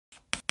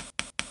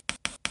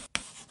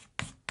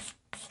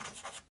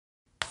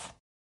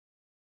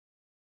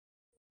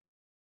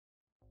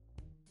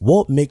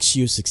What makes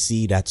you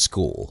succeed at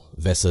school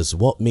versus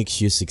what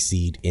makes you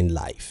succeed in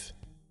life?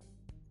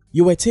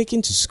 You were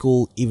taken to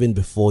school even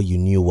before you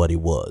knew what it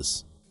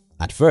was.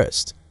 At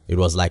first, it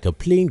was like a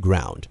playing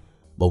ground,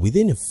 but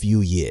within a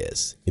few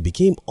years, it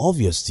became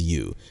obvious to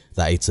you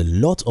that it's a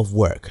lot of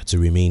work to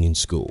remain in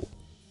school.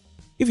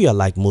 If you are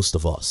like most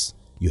of us,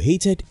 you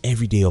hated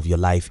every day of your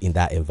life in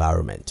that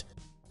environment,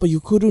 but you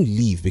couldn't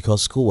leave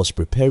because school was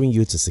preparing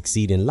you to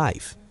succeed in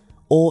life,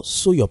 or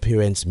so your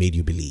parents made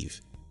you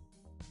believe.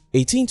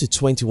 18 to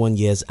 21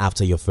 years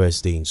after your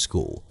first day in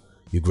school,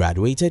 you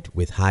graduated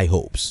with high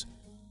hopes,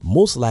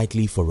 most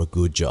likely for a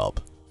good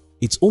job.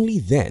 It's only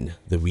then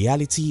the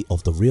reality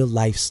of the real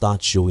life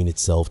starts showing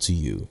itself to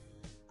you.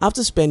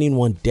 After spending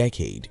 1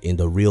 decade in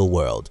the real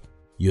world,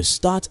 you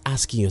start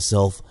asking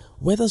yourself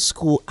whether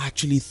school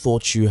actually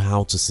taught you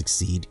how to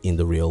succeed in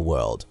the real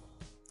world.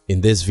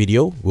 In this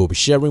video, we'll be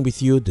sharing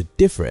with you the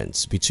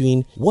difference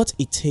between what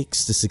it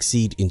takes to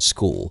succeed in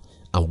school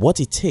and what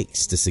it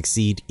takes to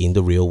succeed in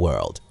the real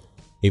world.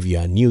 If you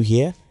are new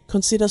here,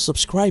 consider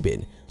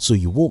subscribing so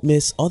you won't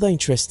miss other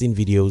interesting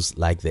videos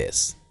like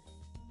this.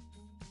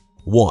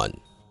 1.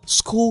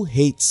 School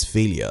hates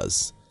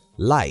failures.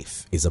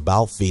 Life is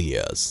about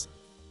failures.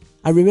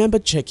 I remember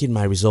checking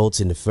my results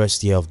in the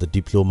first year of the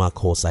diploma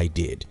course I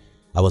did.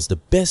 I was the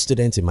best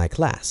student in my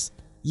class,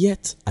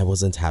 yet I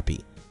wasn't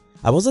happy.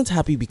 I wasn't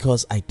happy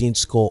because I didn't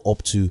score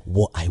up to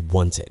what I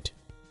wanted.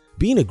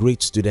 Being a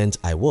great student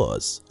I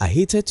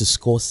hated to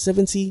score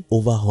 70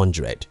 over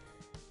 100.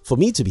 For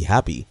me to be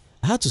happy,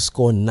 I had to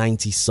score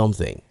 90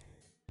 something.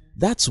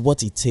 That's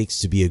what it takes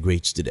to be a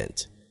great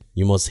student.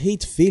 You must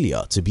hate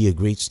failure to be a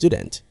great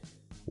student.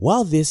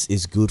 While this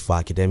is good for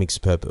academics'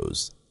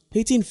 purpose,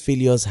 hating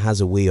failures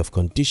has a way of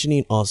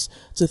conditioning us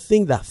to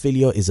think that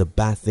failure is a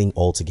bad thing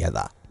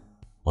altogether.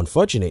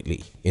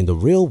 Unfortunately, in the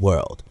real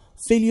world,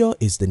 failure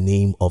is the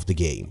name of the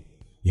game.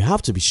 You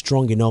have to be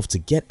strong enough to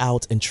get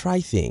out and try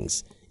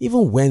things,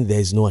 even when there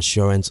is no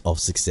assurance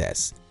of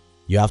success.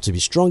 You have to be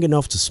strong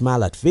enough to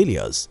smile at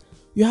failures.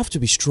 You have to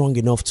be strong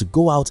enough to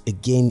go out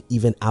again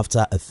even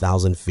after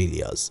 1,000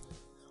 failures.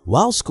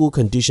 While school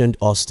conditioned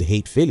us to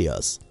hate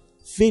failures,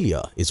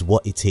 failure is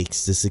what it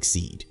takes to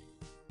succeed.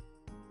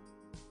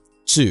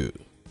 2.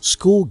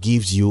 School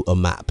gives you a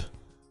map.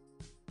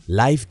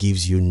 Life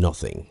gives you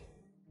nothing.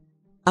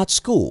 At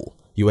school,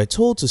 you were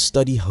told to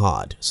study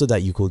hard so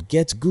that you could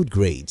get good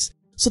grades,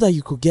 so that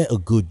you could get a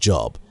good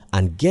job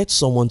and get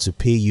someone to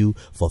pay you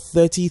for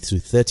 30 to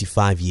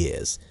 35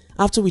 years,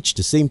 after which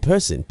the same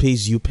person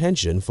pays you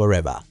pension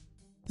forever.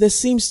 There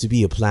seems to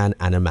be a plan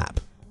and a map.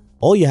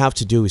 All you have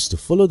to do is to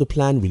follow the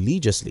plan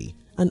religiously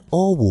and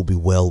all will be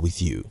well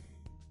with you.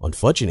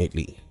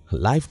 Unfortunately,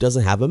 life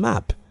doesn't have a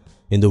map.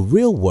 In the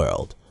real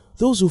world,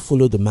 those who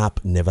follow the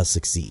map never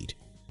succeed.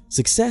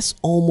 Success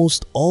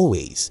almost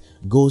always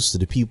goes to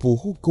the people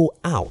who go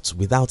out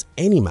without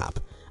any map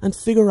and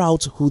figure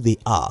out who they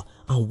are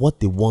and what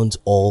they want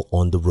all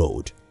on the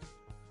road.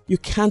 You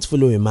can't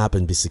follow a map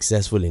and be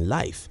successful in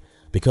life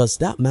because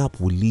that map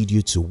will lead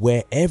you to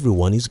where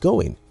everyone is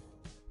going.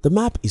 The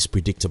map is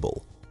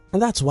predictable and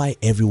that's why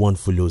everyone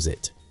follows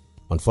it.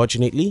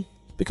 Unfortunately,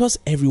 because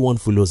everyone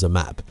follows a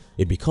map,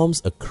 it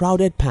becomes a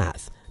crowded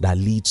path that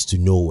leads to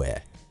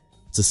nowhere.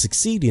 To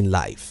succeed in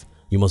life,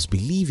 you must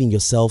believe in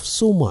yourself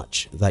so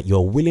much that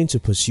you're willing to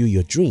pursue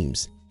your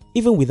dreams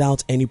even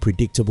without any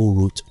predictable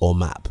route or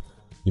map.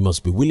 You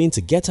must be willing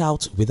to get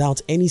out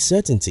without any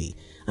certainty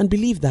and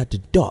believe that the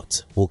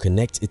dot will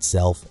connect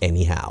itself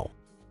anyhow.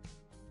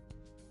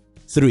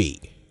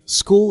 3.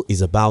 School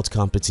is about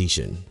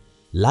competition.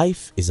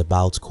 Life is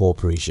about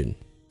cooperation.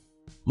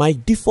 My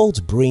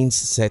default brain's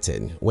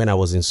setting when I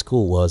was in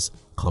school was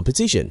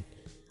competition.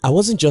 I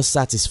wasn't just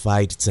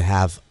satisfied to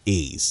have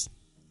A's.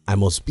 I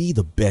must be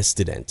the best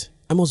student.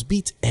 I must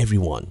beat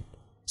everyone.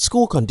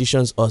 School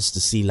conditions us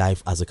to see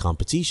life as a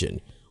competition,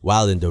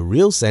 while in the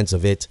real sense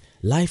of it,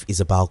 life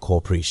is about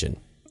cooperation.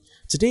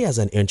 Today as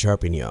an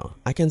entrepreneur,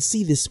 I can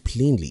see this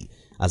plainly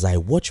as I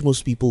watch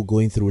most people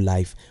going through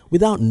life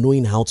without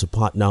knowing how to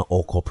partner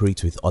or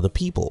cooperate with other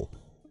people.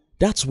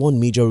 That's one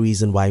major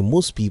reason why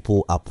most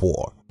people are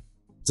poor.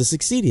 To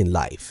succeed in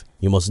life,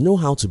 you must know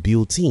how to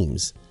build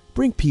teams,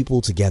 bring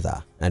people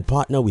together and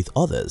partner with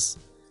others.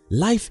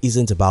 Life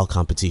isn't about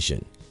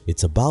competition,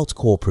 it's about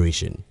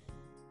cooperation.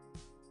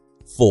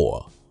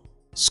 4.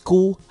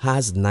 School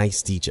has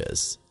nice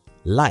teachers.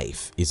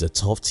 Life is a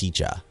tough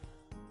teacher.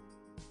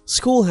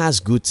 School has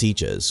good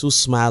teachers who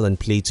smile and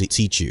play to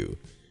teach you.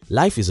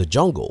 Life is a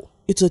jungle.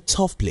 It's a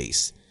tough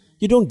place.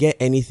 You don't get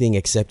anything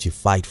except you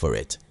fight for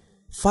it.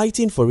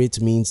 Fighting for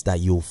it means that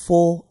you'll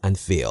fall and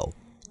fail,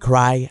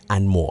 cry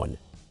and mourn.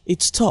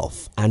 It's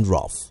tough and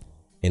rough.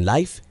 In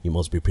life, you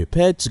must be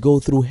prepared to go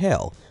through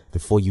hell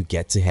before you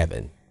get to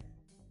heaven.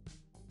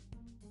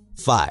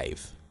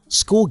 5.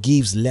 School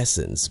gives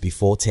lessons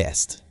before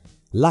test.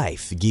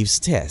 Life gives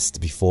test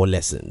before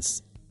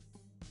lessons.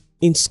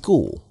 In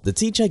school, the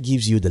teacher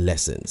gives you the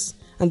lessons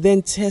and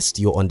then tests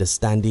your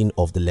understanding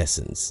of the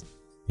lessons.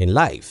 In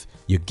life,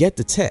 you get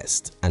the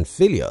test and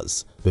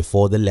failures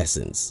before the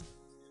lessons.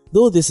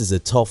 Though this is a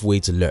tough way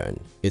to learn,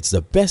 it's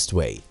the best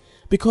way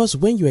because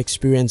when you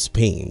experience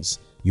pains,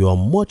 you are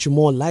much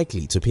more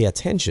likely to pay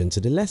attention to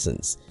the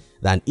lessons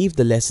than if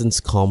the lessons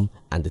come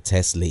and the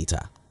test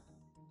later.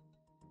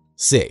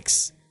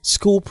 6.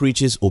 School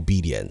preaches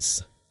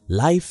obedience.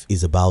 Life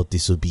is about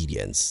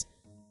disobedience.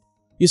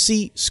 You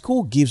see,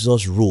 school gives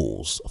us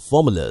rules,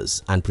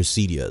 formulas and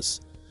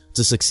procedures.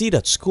 To succeed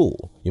at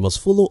school, you must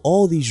follow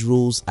all these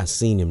rules as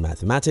seen in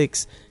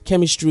mathematics,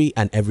 chemistry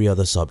and every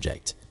other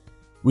subject.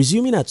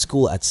 Resuming at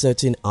school at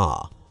certain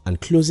hour and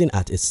closing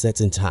at a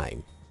certain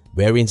time,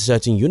 wearing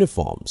certain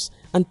uniforms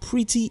and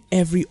pretty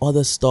every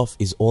other stuff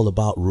is all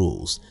about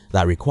rules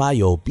that require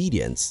your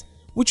obedience,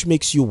 which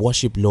makes you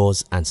worship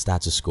laws and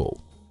status quo.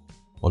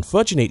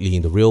 Unfortunately,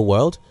 in the real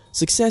world,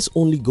 success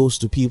only goes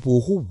to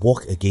people who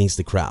walk against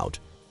the crowd.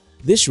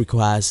 This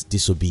requires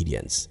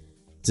disobedience.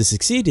 To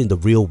succeed in the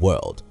real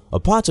world, a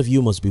part of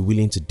you must be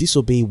willing to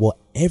disobey what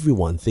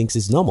everyone thinks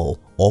is normal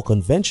or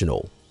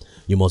conventional.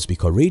 You must be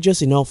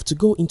courageous enough to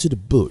go into the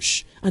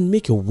bush and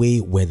make a way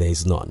where there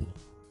is none.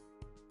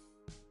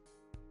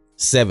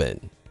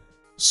 7.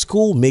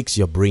 School makes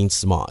your brain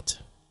smart.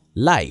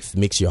 Life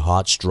makes your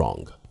heart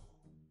strong.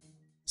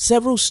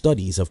 Several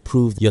studies have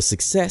proved your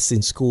success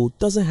in school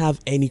doesn't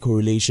have any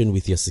correlation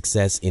with your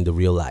success in the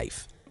real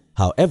life.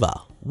 However,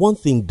 one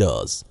thing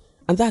does,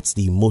 and that's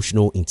the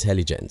emotional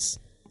intelligence.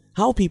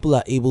 How people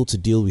are able to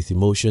deal with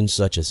emotions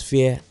such as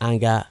fear,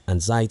 anger,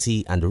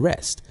 anxiety and the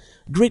rest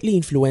greatly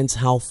influence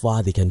how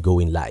far they can go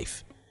in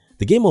life.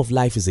 The game of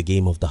life is a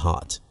game of the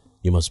heart.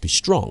 You must be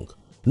strong,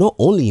 not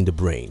only in the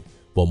brain,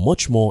 but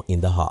much more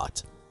in the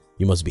heart.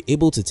 You must be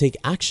able to take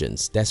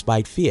actions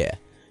despite fear.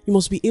 You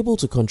must be able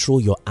to control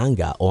your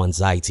anger or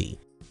anxiety.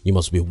 You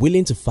must be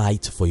willing to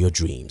fight for your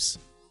dreams.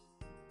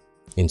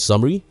 In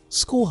summary,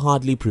 school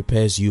hardly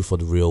prepares you for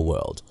the real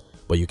world,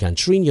 but you can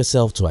train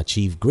yourself to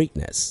achieve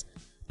greatness.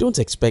 Don't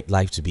expect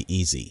life to be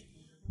easy.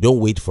 Don't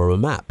wait for a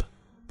map.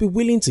 Be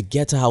willing to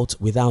get out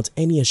without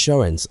any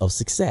assurance of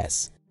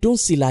success. Don't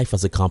see life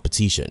as a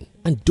competition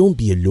and don't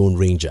be a lone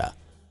ranger.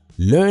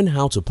 Learn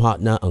how to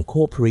partner and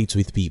cooperate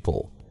with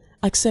people.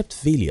 Accept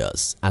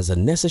failures as a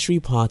necessary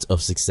part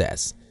of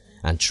success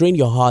and train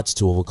your heart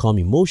to overcome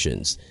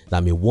emotions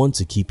that may want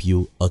to keep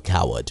you a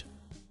coward.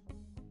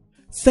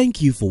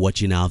 Thank you for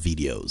watching our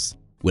videos.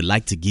 We'd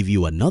like to give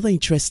you another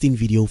interesting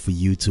video for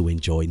you to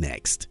enjoy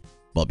next.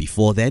 But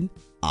before then,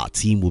 our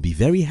team will be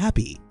very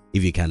happy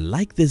if you can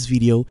like this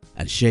video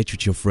and share it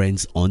with your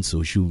friends on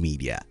social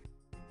media.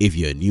 If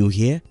you're new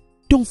here,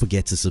 don't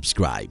forget to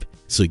subscribe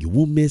so you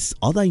won't miss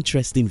other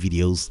interesting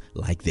videos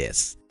like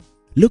this.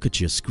 Look at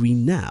your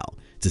screen now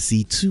to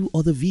see 2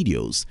 other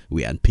videos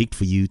we handpicked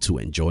for you to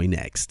enjoy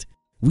next.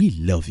 We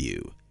love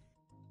you.